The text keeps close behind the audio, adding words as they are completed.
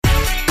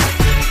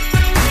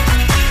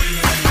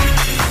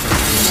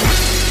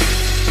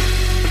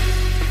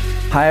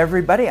Hi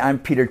everybody, I'm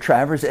Peter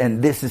Travers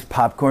and this is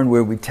Popcorn,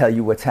 where we tell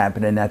you what's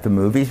happening at the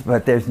movies,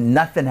 but there's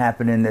nothing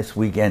happening this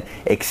weekend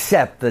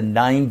except the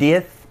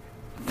 90th,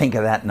 think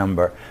of that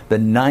number, the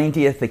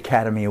 90th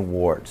Academy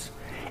Awards.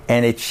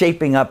 And it's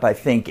shaping up, I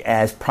think,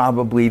 as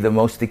probably the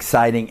most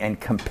exciting and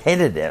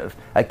competitive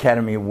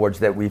Academy Awards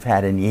that we've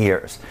had in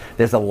years.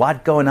 There's a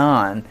lot going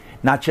on,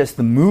 not just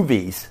the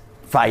movies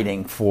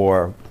fighting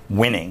for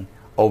winning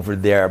over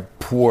their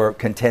poor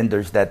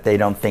contenders that they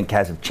don't think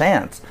has a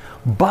chance,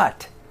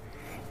 but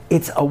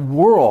it's a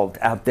world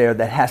out there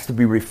that has to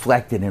be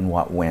reflected in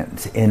what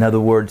wins. In other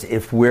words,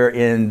 if we're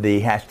in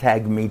the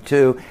hashtag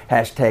 #MeToo,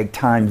 hashtag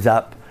Time's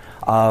Up,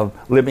 of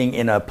living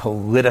in a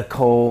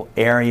political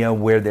area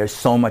where there's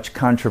so much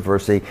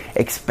controversy,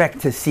 expect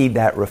to see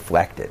that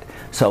reflected.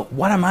 So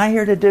what am I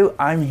here to do?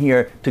 I'm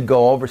here to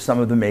go over some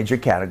of the major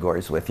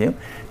categories with you,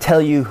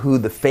 tell you who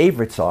the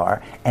favorites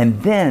are,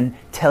 and then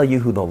tell you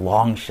who the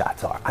long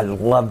shots are. I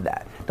love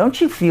that. Don't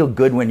you feel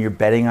good when you're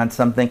betting on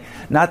something?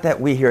 Not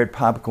that we here at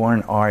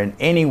Popcorn are in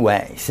any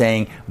way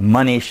saying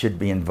money should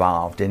be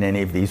involved in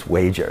any of these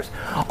wagers.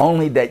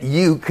 Only that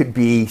you could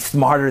be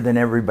smarter than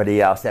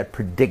everybody else at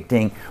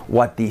predicting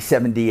what the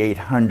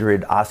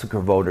 7,800 Oscar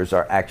voters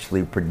are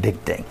actually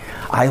predicting.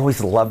 I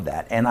always love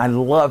that. And I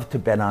love to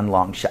bet on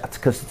long shots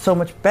because it's so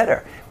much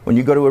better. When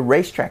you go to a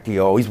racetrack, do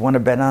you always want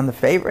to bet on the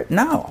favorite?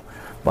 No.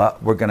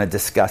 But we're going to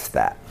discuss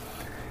that.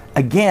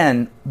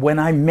 Again, when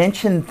I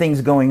mention things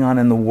going on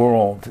in the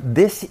world,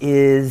 this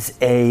is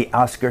a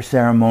Oscar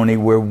ceremony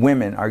where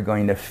women are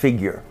going to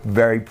figure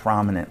very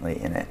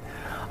prominently in it.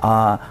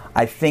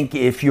 I think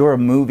if you're a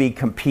movie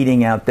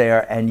competing out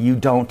there and you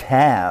don't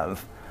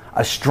have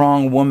a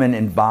strong woman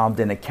involved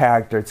in a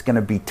character, it's going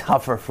to be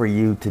tougher for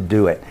you to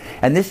do it.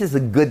 And this is a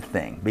good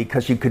thing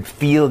because you could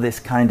feel this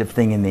kind of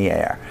thing in the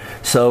air.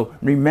 So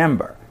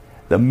remember,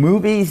 the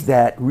movies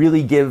that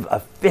really give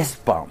a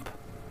fist bump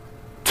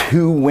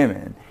to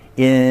women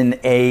in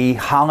a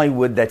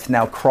Hollywood that's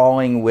now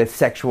crawling with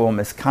sexual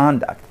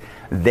misconduct,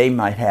 they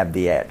might have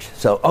the edge.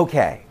 So,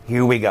 okay,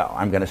 here we go.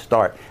 I'm going to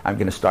start. I'm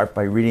going to start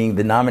by reading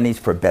the nominees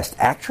for Best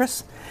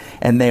Actress,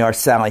 and they are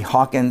Sally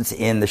Hawkins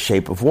in The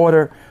Shape of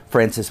Water,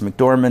 Frances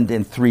McDormand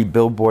in 3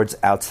 Billboards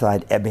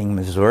Outside Ebbing,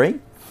 Missouri,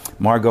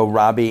 Margot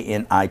Robbie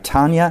in I,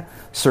 Tonya,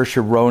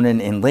 Saoirse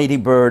Ronan in Lady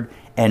Bird,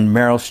 and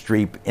Meryl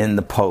Streep in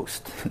The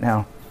Post.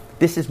 Now,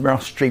 this is Meryl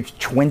Streep's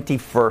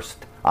 21st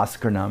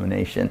Oscar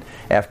nomination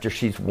after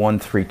she's won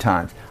 3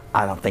 times.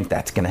 I don't think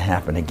that's going to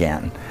happen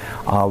again.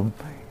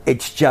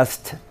 It's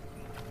just,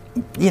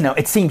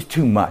 it seems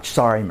too much.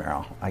 Sorry,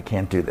 Meryl, I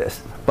can't do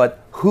this. But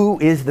who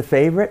is the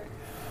favorite?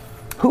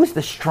 Who is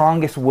the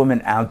strongest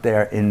woman out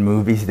there in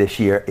movies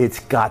this year? It's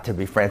got to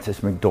be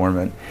Frances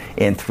McDormand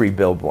in 3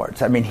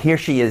 Billboards. I mean, here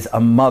she is, a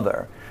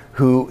mother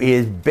who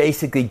is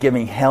basically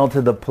giving hell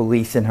to the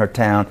police in her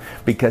town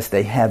because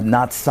they have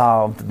not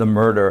solved the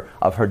murder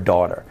of her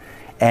daughter.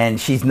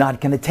 And she's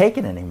not going to take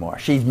it anymore.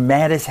 She's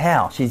mad as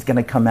hell. She's going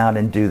to come out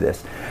and do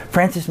this.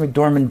 Frances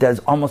McDormand does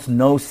almost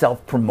no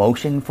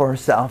self-promotion for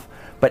herself,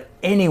 but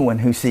anyone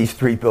who sees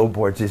 3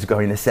 Billboards is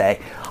going to say,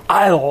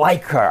 I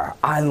like her.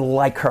 I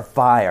like her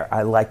fire.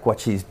 I like what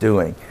she's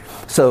doing.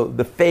 So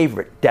the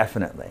favorite,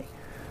 definitely.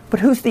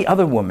 But who's the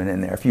other woman in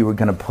there if you were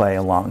going to play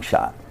a long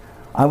shot?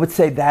 I would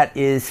say that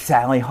is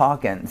Sally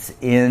Hawkins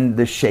in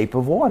The Shape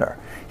of Water.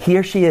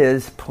 Here she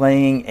is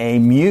playing a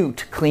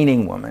mute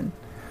cleaning woman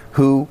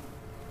who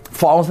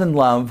falls in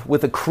love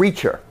with a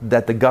creature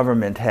that the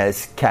government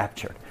has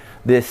captured.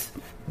 This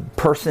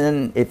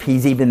person, if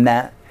he's even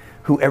that,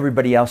 who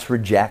everybody else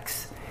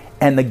rejects,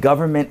 and the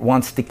government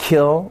wants to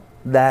kill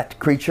that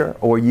creature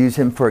or use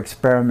him for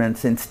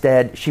experiments.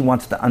 Instead, she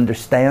wants to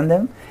understand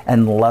him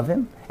and love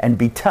him and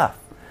be tough.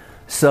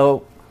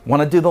 So,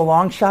 want to do the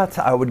long shots?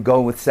 I would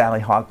go with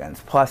Sally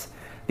Hawkins. Plus,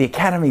 the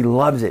Academy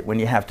loves it when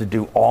you have to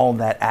do all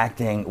that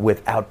acting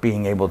without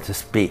being able to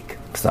speak.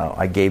 So,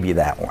 I gave you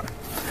that one.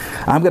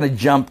 I'm going to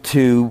jump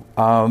to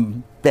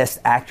Best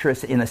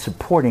Actress in a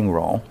Supporting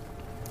Role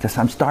because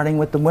I'm starting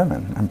with the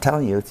women. I'm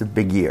telling you, it's a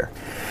big year.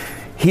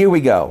 Here we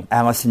go.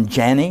 Allison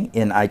Janney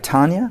in I,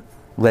 Tonya,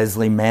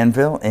 Leslie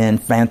Manville in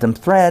Phantom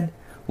Thread,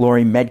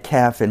 Laurie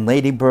Metcalf in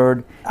Lady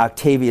Bird,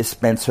 Octavia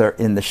Spencer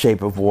in The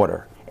Shape of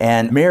Water,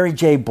 and Mary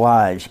J.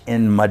 Blige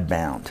in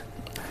Mudbound.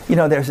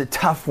 There's a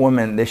tough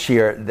woman this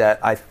year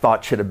that I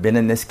thought should have been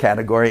in this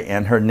category,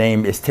 and her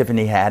name is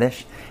Tiffany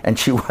Haddish, and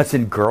she was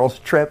in Girls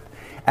Trip.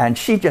 And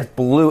she just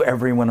blew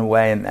everyone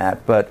away in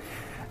that. But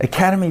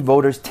Academy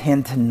voters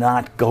tend to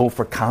not go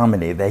for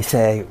comedy. They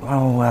say,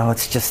 oh, well,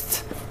 it's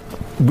just,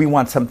 we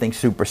want something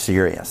super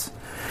serious.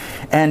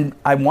 And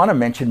I want to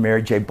mention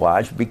Mary J.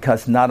 Blige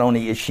because not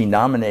only is she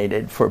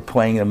nominated for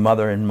playing the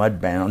mother in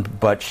Mudbound,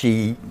 but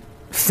she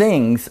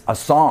sings a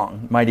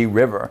song, Mighty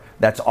River,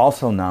 that's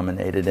also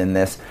nominated in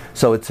this.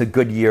 So it's a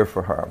good year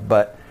for her.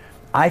 But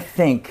I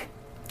think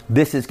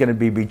this is going to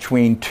be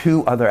between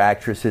 2 other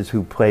actresses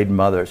who played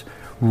mothers.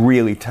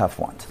 Really tough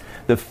ones.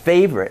 The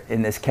favorite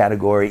in this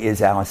category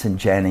is Allison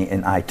Janney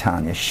in I,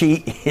 Tonya. She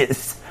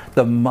is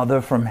the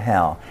mother from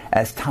hell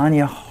as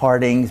Tonya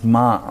Harding's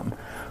mom,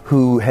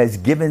 who has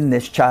given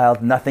this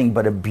child nothing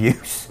but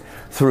abuse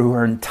through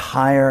her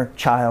entire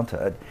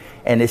childhood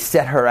and has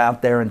set her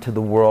out there into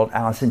the world.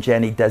 Allison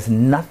Janney does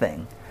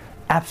nothing,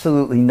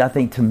 absolutely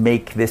nothing, to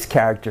make this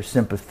character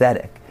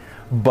sympathetic.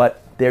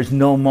 But there's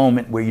no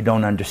moment where you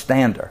don't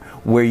understand her,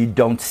 where you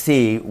don't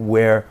see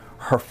where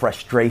her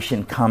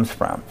frustration comes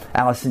from.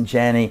 Allison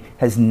Janney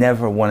has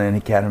never won an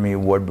Academy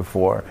Award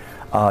before.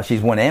 She's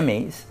won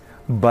Emmys,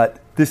 but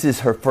this is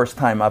her first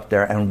time up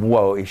there, and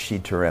whoa, is she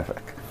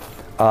terrific.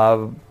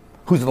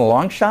 Who's the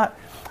long shot?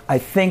 I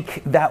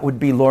think that would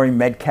be Laurie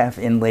Metcalf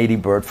in Lady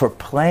Bird for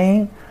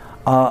playing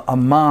a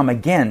mom,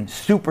 again,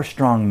 super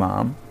strong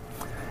mom.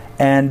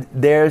 And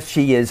there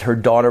she is, her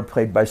daughter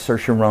played by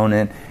Saoirse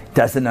Ronan,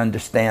 doesn't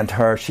understand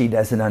her, she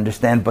doesn't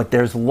understand, but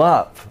there's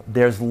love.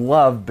 There's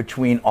love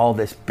between all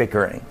this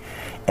bickering.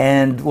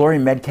 And Laurie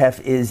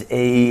Metcalf is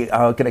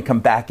going to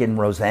come back in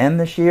Roseanne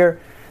this year.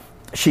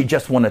 She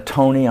just won a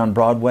Tony on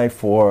Broadway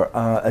for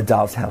A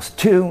Doll's House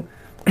 2.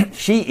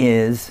 She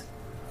is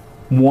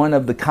one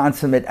of the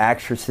consummate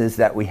actresses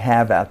that we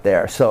have out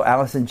there. So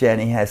Allison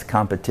Janney has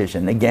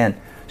competition. Again,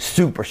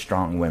 super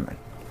strong women.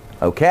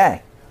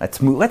 Okay,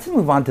 let's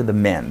move on to the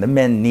men. The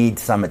men need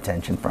some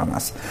attention from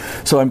us.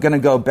 So I'm going to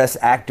go Best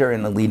Actor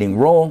in the Leading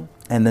Role,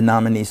 and the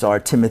nominees are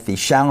Timothée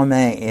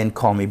Chalamet in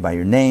Call Me By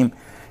Your Name,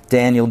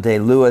 Daniel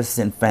Day-Lewis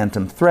in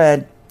Phantom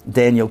Thread,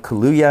 Daniel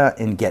Kaluuya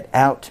in Get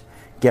Out,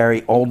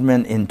 Gary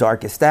Oldman in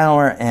Darkest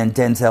Hour, and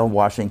Denzel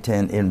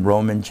Washington in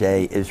Roman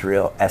J.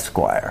 Israel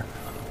Esquire.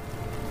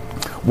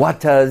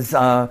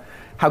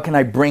 How can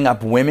I bring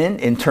up women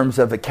in terms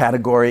of a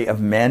category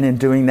of men in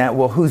doing that?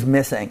 Well, who's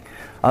missing?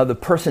 The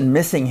person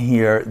missing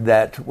here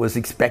that was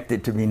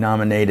expected to be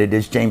nominated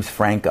is James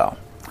Franco.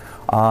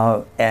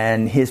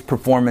 And his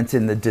performance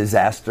in The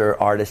Disaster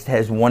Artist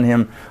has won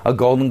him a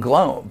Golden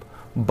Globe.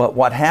 But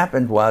what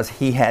happened was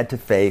he had to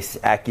face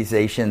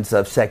accusations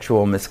of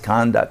sexual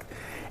misconduct.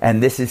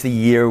 And this is the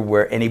year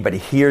where anybody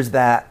hears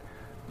that,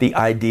 the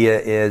idea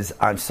is,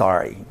 I'm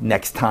sorry,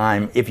 next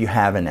time, if you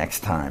have a next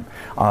time.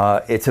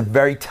 It's a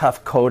very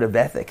tough code of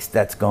ethics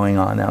that's going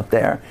on out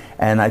there.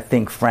 And I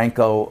think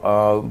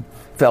Franco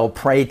fell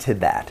prey to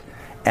that,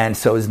 and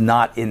so is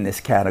not in this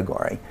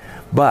category.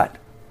 But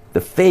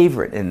the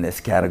favorite in this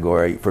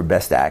category for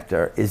Best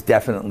Actor is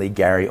definitely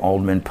Gary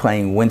Oldman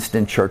playing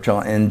Winston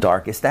Churchill in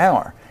Darkest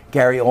Hour.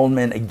 Gary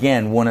Oldman,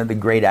 again, one of the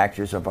great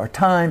actors of our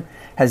time,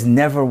 has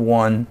never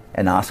won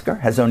an Oscar,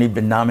 has only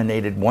been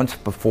nominated once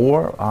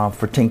before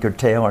for Tinker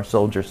Tailor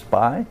Soldier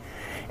Spy,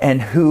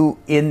 and who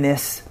in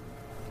this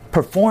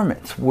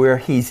performance where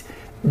he's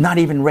not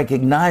even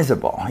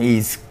recognizable,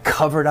 he's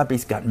covered up,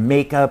 he's got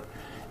makeup,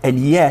 and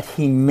yet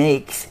he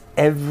makes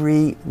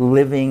every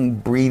living,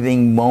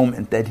 breathing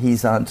moment that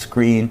he's on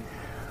screen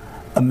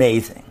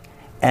amazing.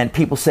 And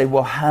people say,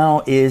 well,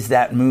 how is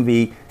that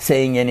movie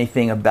saying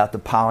anything about the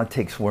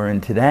politics we're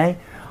in today?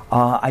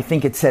 I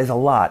think it says a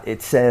lot.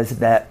 It says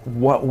that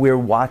what we're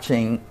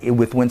watching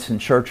with Winston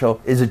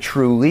Churchill is a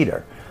true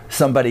leader,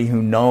 somebody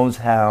who knows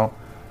how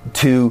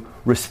to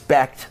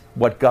respect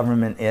what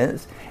government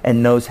is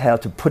and knows how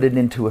to put it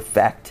into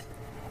effect,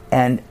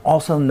 and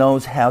also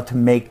knows how to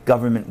make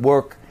government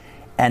work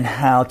and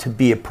how to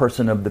be a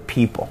person of the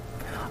people.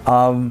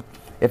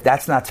 If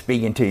that's not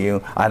speaking to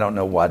you, I don't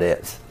know what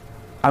is.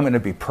 I'm going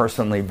to be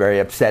personally very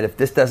upset if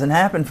this doesn't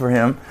happen for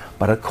him,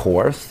 but of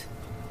course,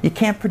 you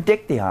can't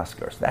predict the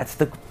Oscars. That's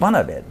the fun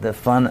of it, the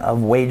fun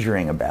of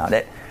wagering about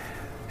it.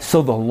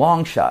 So the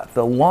long shot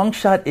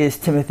is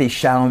Timothée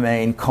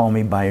Chalamet in Call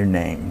Me By Your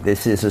Name.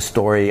 This is a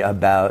story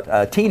about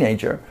a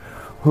teenager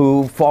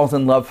who falls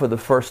in love for the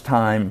first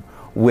time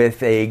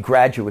with a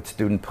graduate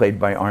student played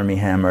by Armie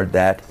Hammer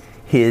that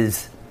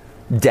his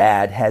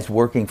dad has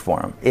working for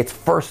him. It's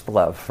first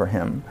love for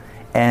him,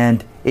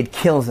 and it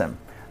kills him.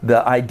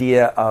 The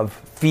idea of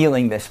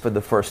feeling this for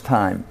the first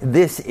time.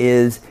 This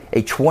is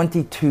a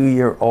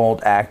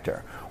 22-year-old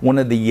actor, one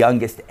of the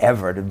youngest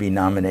ever to be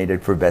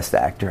nominated for Best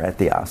Actor at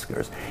the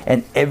Oscars.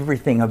 And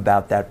everything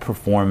about that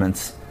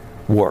performance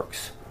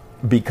works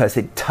because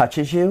it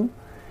touches you,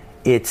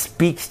 it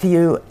speaks to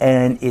you,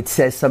 and it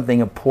says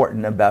something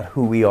important about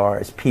who we are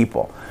as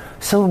people.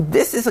 So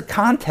this is a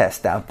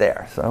contest out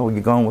there. So you're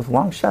going with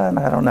long shot?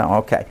 I don't know.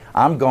 Okay.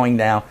 I'm going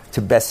now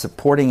to Best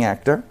Supporting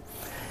Actor.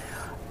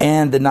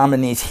 And the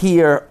nominees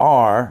here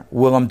are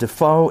Willem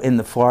Dafoe in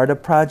The Florida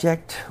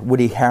Project,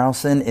 Woody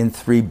Harrelson in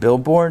 3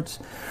 Billboards,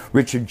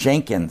 Richard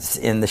Jenkins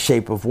in The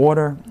Shape of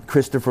Water,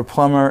 Christopher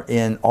Plummer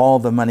in All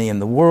the Money in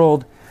the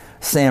World,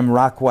 Sam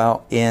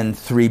Rockwell in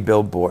 3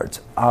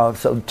 Billboards.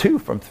 So 2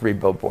 from 3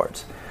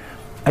 Billboards.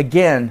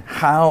 Again,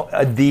 how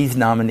are these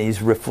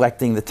nominees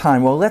reflecting the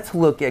time? Well, let's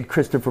look at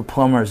Christopher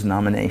Plummer's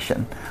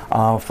nomination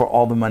for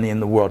All the Money in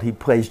the World. He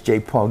plays J.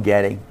 Paul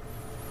Getty,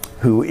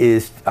 who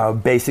is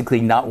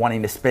basically not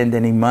wanting to spend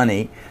any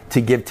money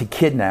to give to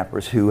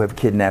kidnappers who have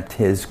kidnapped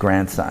his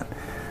grandson.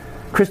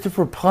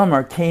 Christopher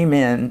Plummer came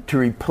in to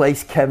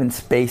replace Kevin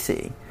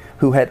Spacey,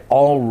 who had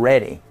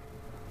already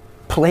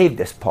played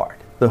this part.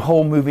 The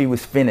whole movie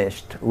was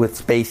finished with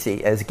Spacey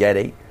as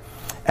Getty,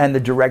 And the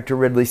director,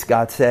 Ridley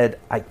Scott, said,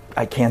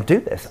 I can't do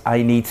this.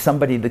 I need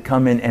somebody to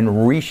come in and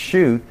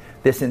reshoot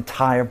this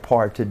entire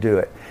part to do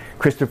it.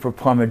 Christopher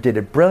Plummer did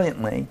it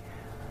brilliantly,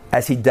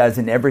 as he does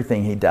in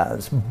everything he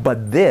does.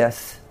 But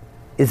this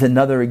is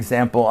another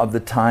example of the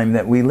time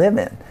that we live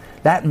in.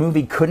 That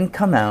movie couldn't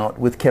come out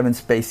with Kevin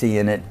Spacey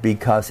in it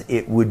because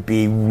it would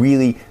be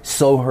really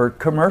so hurt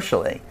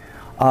commercially.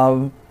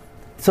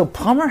 So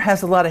Plummer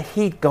has a lot of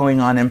heat going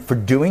on him for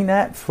doing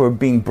that, for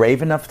being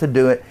brave enough to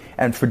do it,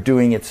 and for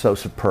doing it so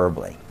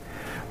superbly.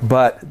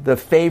 But the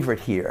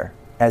favorite here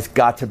has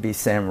got to be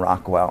Sam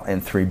Rockwell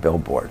in Three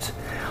Billboards.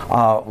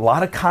 A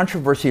lot of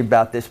controversy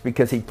about this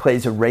because he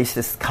plays a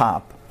racist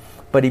cop,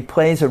 but he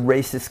plays a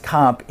racist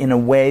cop in a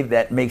way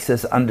that makes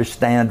us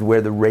understand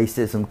where the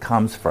racism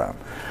comes from.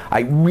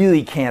 I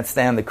really can't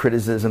stand the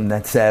criticism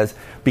that says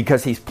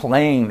because he's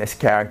playing this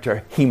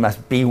character, he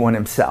must be one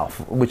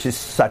himself, which is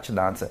such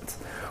nonsense.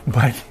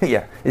 But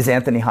yeah, is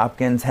Anthony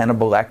Hopkins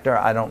Hannibal Lecter?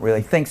 I don't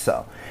really think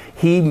so.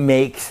 He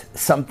makes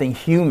something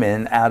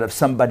human out of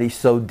somebody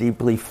so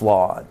deeply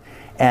flawed.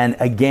 And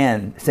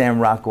again, Sam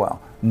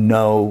Rockwell,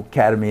 no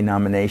Academy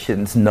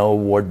nominations, no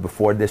award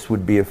before. This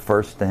would be a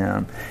first to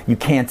him. You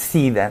can't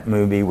see that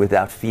movie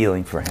without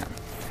feeling for him.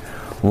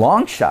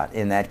 Long shot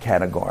in that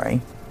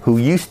category, who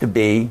used to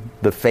be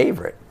the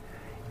favorite,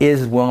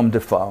 is Willem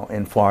Dafoe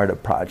in Florida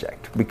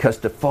Project. Because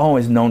Dafoe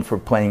is known for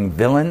playing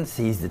villains.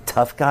 He's the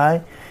tough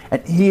guy.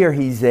 And here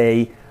he's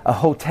a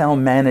hotel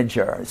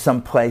manager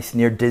someplace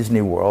near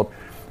Disney World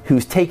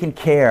who's taken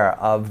care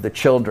of the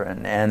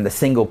children and the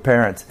single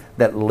parents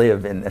that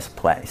live in this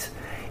place.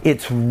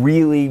 It's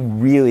really,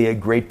 really a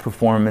great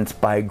performance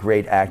by a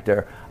great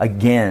actor.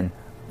 Again,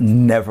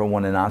 never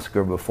won an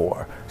Oscar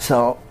before.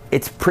 So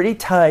it's pretty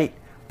tight,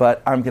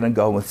 but I'm going to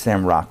go with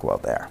Sam Rockwell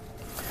there.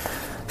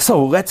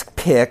 So let's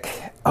pick,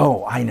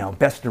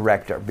 Best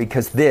Director,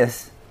 because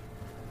this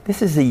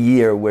is a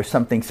year where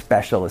something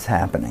special is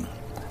happening.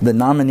 The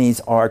nominees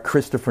are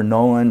Christopher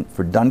Nolan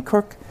for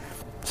Dunkirk,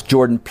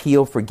 Jordan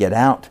Peele for Get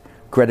Out,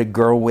 Greta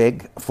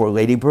Gerwig for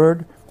Lady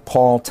Bird,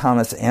 Paul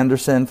Thomas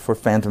Anderson for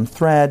Phantom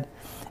Thread,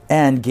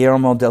 and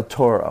Guillermo del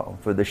Toro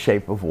for The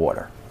Shape of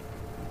Water.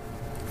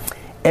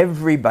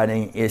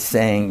 Everybody is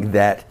saying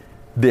that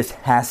this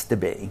has to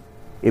be,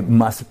 it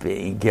must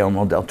be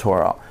Guillermo del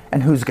Toro.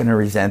 And who's going to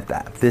resent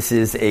that? This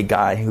is a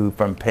guy who,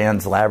 from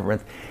Pan's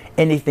Labyrinth,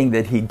 anything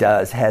that he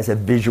does has a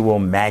visual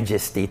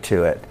majesty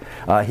to it.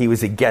 He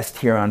was a guest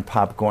here on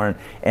Popcorn,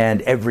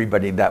 and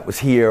everybody that was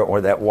here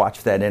or that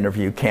watched that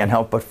interview can't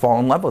help but fall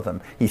in love with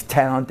him. He's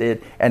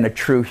talented and a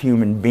true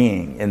human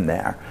being in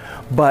there.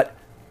 But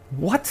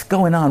what's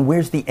going on?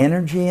 Where's the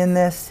energy in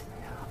this?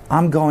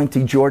 I'm going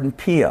to Jordan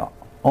Peele.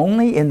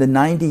 Only in the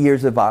 90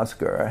 years of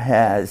Oscar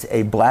has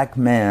a black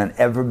man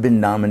ever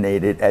been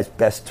nominated as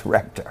Best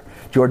Director.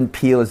 Jordan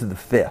Peele is the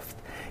fifth.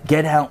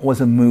 Get Out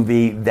was a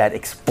movie that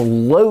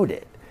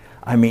exploded.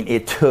 I mean,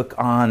 it took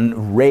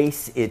on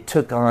race, it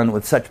took on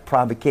with such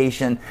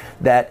provocation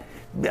that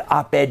the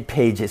op-ed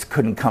pages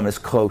couldn't come as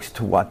close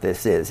to what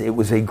this is. It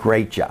was a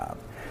great job.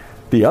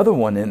 The other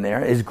one in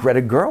there is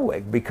Greta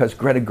Gerwig, because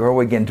Greta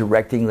Gerwig in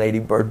directing Lady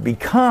Bird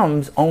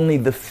becomes only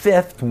the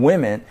fifth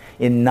woman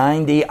in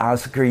 90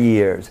 Oscar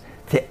years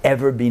to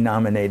ever be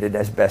nominated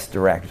as Best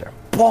Director.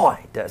 Boy,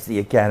 does the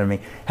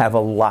Academy have a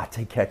lot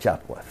to catch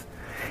up with.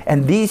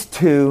 And these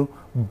two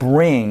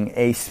bring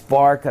a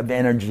spark of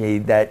energy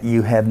that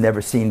you have never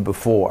seen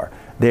before.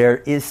 There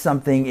is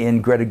something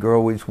in Greta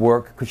Gerwig's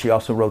work, because she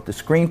also wrote the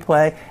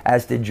screenplay,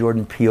 as did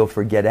Jordan Peele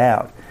for Get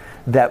Out,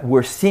 that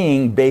we're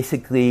seeing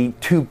basically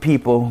two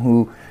people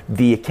who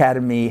the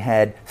Academy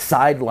had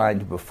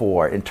sidelined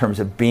before in terms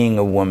of being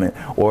a woman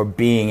or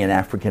being an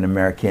African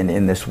American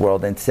in this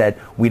world, and said,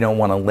 we don't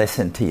want to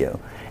listen to you.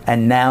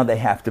 And now they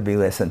have to be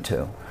listened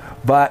to.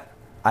 But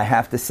I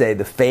have to say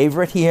the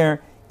favorite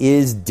here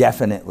is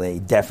definitely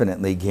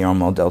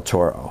Guillermo del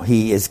Toro.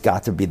 He has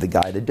got to be the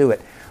guy to do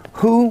it.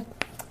 Who,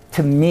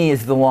 to me,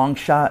 is the long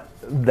shot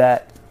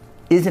that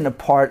isn't a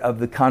part of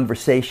the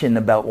conversation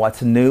about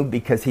what's new,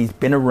 because he's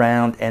been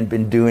around and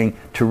been doing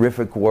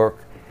terrific work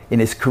in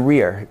his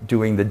career,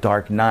 doing The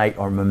Dark Knight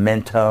or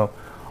Memento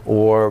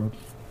or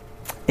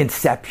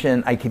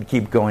Inception. I could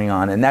keep going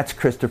on. And that's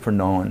Christopher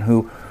Nolan,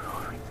 who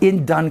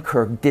in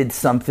Dunkirk did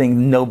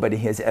something nobody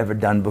has ever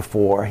done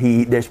before.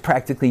 There's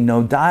practically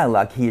no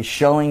dialogue. He is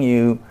showing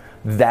you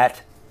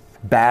that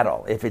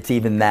battle, if it's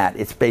even that.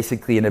 It's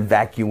basically an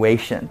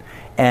evacuation.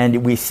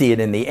 And we see it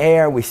in the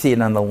air, we see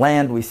it on the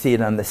land, we see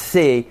it on the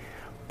sea.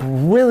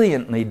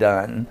 Brilliantly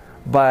done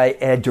by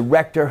a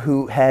director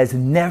who has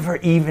never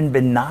even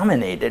been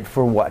nominated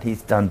for what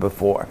he's done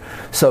before.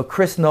 So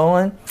Chris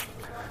Nolan,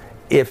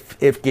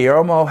 if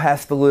Guillermo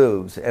has to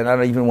lose, and I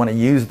don't even want to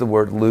use the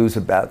word lose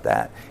about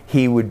that,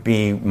 he would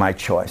be my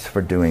choice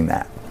for doing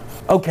that.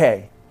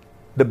 Okay,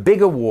 the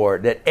big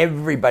award that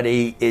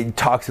everybody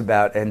talks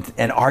about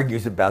and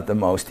argues about the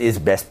most is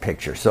Best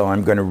Picture. So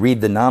I'm going to read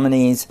the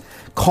nominees.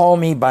 Call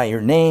Me By Your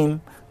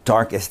Name,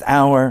 Darkest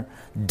Hour,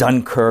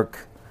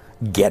 Dunkirk,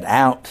 Get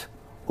Out,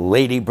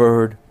 Lady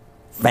Bird,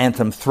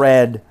 Phantom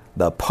Thread,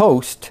 The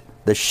Post,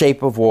 The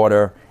Shape of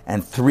Water,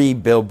 and Three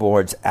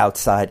Billboards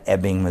Outside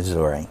Ebbing,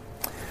 Missouri.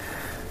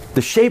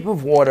 The Shape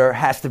of Water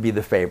has to be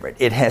the favorite.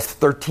 It has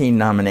 13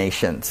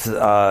 nominations.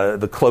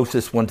 The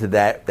closest one to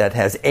that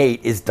has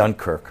 8 is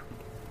Dunkirk.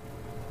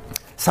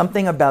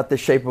 Something about The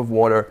Shape of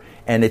Water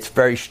and its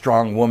very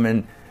strong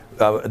woman,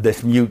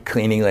 this mute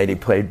cleaning lady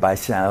played by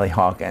Sally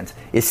Hawkins,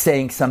 is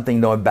saying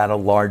something, though, about a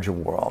larger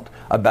world,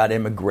 about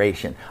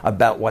immigration,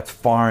 about what's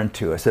foreign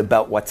to us,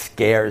 about what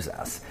scares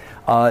us.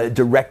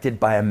 Directed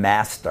by a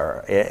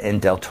master in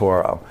Del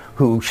Toro,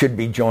 who should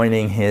be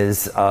joining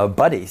his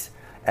buddies,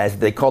 as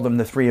they call them,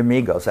 the Three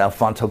Amigos,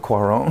 Alfonso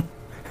Cuarón,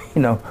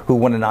 who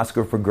won an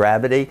Oscar for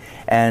Gravity,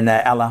 and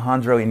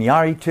Alejandro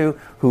Iñárritu,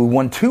 who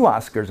won 2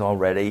 Oscars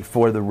already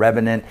for The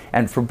Revenant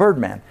and for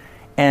Birdman.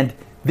 And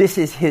this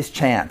is his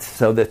chance,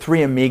 so the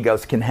Three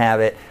Amigos can have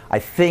it. I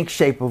think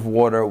Shape of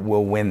Water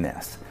will win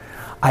this.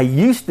 I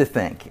used to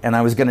think, and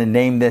I was going to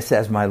name this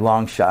as my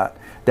long shot,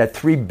 that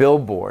Three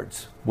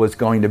Billboards was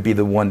going to be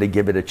the one to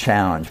give it a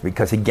challenge,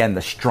 because, again,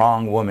 the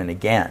strong woman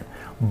again.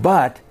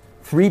 But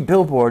Three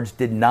Billboards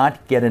did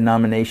not get a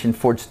nomination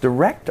for its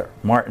director,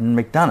 Martin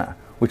McDonagh,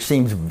 which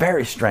seems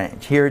very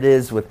strange. Here it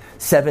is with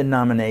 7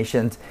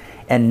 nominations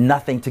and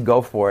nothing to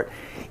go for it.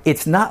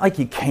 It's not like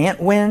you can't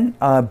win.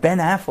 Ben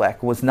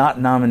Affleck was not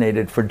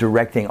nominated for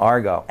directing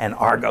Argo, and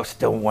Argo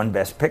still won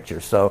Best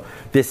Picture, so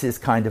this is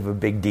kind of a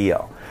big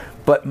deal.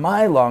 But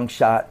my long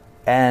shot,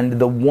 and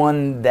the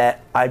one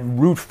that I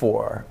root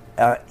for,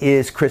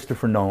 is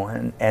Christopher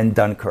Nolan and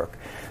Dunkirk.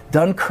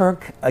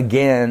 Dunkirk,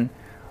 again,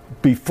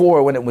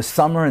 before, when it was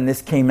summer and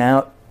this came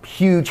out,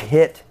 huge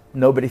hit.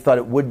 Nobody thought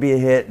it would be a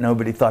hit.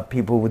 Nobody thought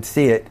people would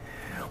see it.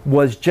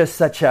 Was just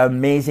such an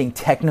amazing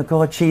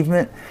technical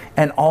achievement,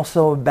 and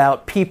also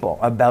about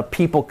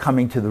people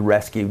coming to the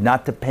rescue,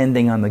 not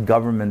depending on the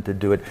government to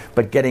do it,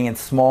 but getting in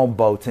small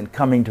boats and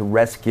coming to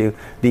rescue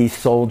these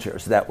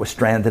soldiers that were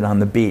stranded on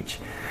the beach.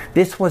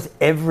 This was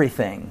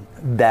everything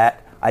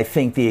that I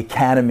think the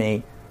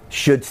Academy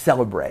should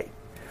celebrate.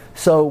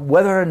 So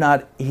whether or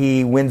not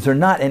he wins or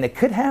not, and it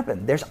could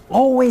happen, there's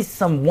always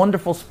some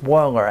wonderful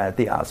spoiler at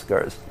the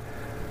Oscars.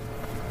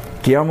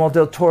 Guillermo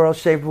del Toro,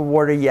 Shape of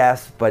Water,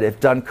 yes, but if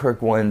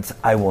Dunkirk wins,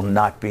 I will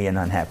not be an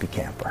unhappy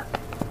camper.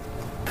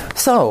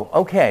 So,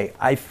 okay,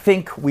 I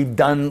think we've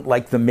done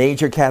like the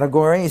major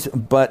categories,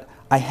 but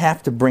I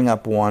have to bring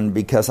up one,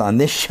 because on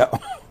this show,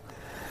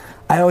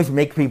 I always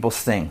make people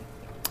sing.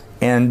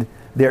 And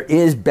there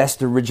is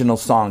Best Original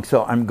Song,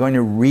 so I'm going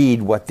to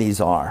read what these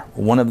are.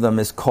 One of them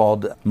is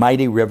called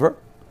Mighty River,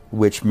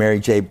 which Mary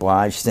J.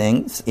 Blige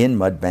sings in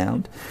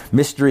Mudbound.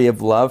 Mystery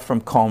of Love from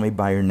Call Me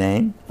By Your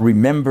Name.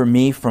 Remember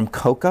Me from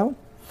Coco.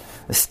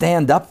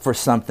 Stand Up for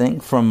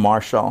Something from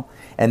Marshall.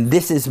 And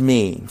This Is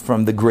Me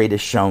from The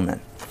Greatest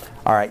Showman.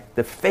 All right,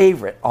 the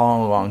favorite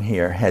all along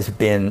here has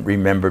been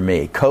Remember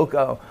Me.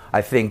 Coco,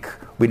 I think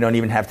we don't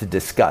even have to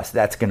discuss.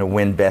 That's going to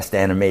win Best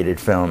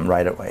Animated Film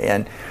right away.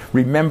 And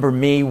Remember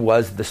Me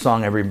was the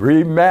song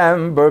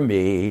Remember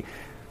Me.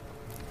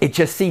 It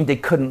just seemed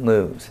it couldn't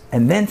lose.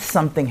 And then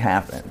something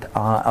happened.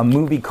 A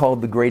movie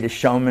called The Greatest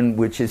Showman,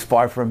 which is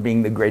far from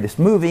being the greatest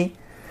movie,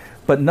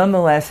 but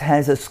nonetheless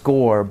has a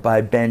score by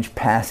Benj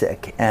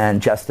Pasek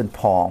and Justin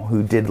Paul,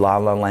 who did La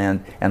La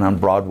Land and on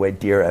Broadway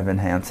Dear Evan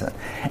Hansen.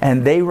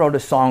 And they wrote a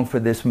song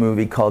for this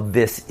movie called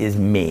This Is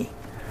Me.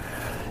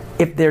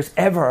 If there's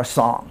ever a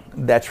song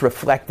that's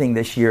reflecting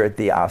this year at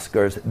the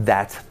Oscars,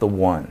 that's the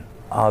one.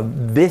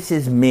 This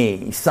Is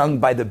Me, sung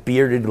by the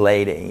Bearded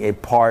Lady, a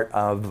part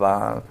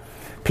of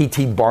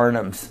P.T.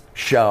 Barnum's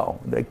show.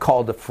 They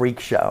called a freak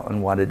show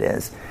and what it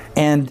is.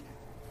 And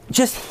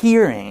just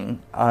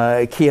hearing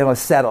Keala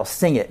Settle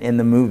sing it in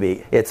the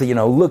movie, it's,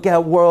 look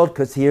out world,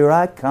 because here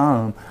I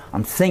come.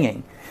 I'm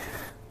singing.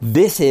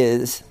 This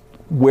is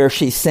where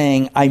she's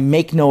saying, I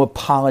make no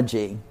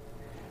apology.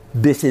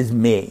 This is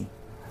me.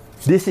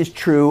 This is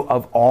true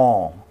of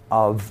all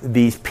of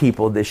these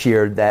people this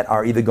year that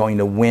are either going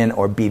to win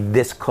or be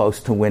this close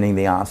to winning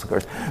the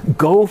Oscars.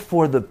 Go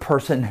for the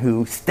person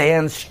who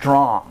stands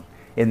strong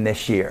in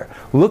this year.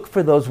 Look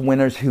for those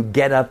winners who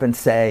get up and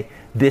say,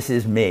 this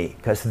is me,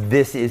 because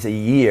this is a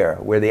year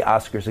where the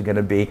Oscars are going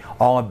to be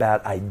all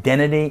about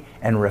identity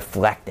and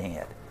reflecting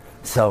it.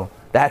 So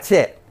that's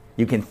it.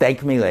 You can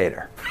thank me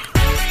later.